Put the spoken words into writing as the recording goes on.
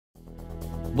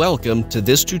Welcome to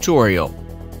this tutorial,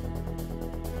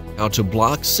 how to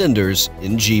block senders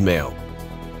in Gmail.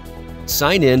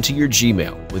 Sign in to your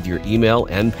Gmail with your email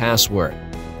and password.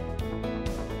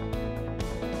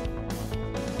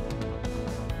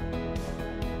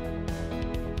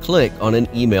 Click on an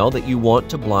email that you want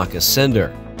to block a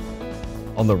sender.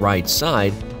 On the right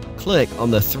side, click on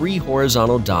the three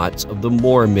horizontal dots of the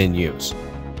More menus.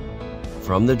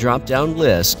 From the drop-down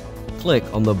list, click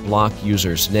on the block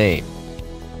user's name.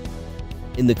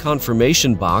 In the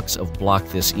confirmation box of Block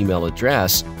this email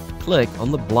address, click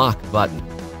on the Block button.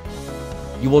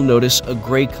 You will notice a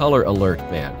gray color alert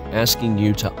band asking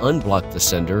you to unblock the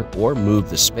sender or move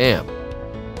the spam.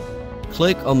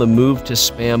 Click on the Move to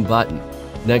Spam button.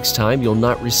 Next time, you'll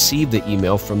not receive the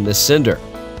email from the sender,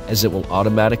 as it will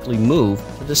automatically move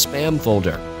to the spam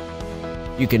folder.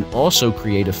 You can also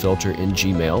create a filter in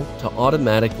Gmail to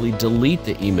automatically delete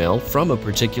the email from a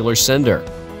particular sender.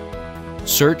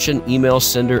 Search an email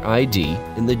sender ID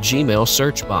in the Gmail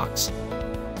search box.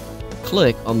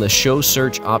 Click on the Show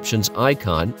Search Options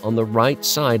icon on the right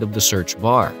side of the search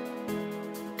bar.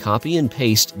 Copy and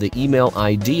paste the email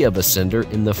ID of a sender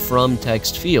in the From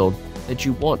text field that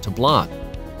you want to block.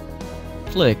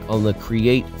 Click on the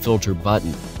Create Filter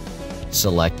button.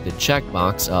 Select the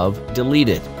checkbox of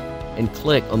Deleted and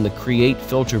click on the Create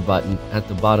Filter button at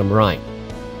the bottom right.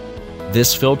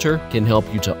 This filter can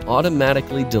help you to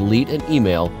automatically delete an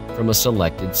email from a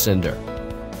selected sender.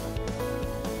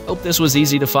 Hope this was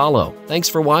easy to follow. Thanks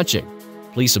for watching.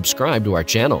 Please subscribe to our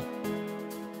channel.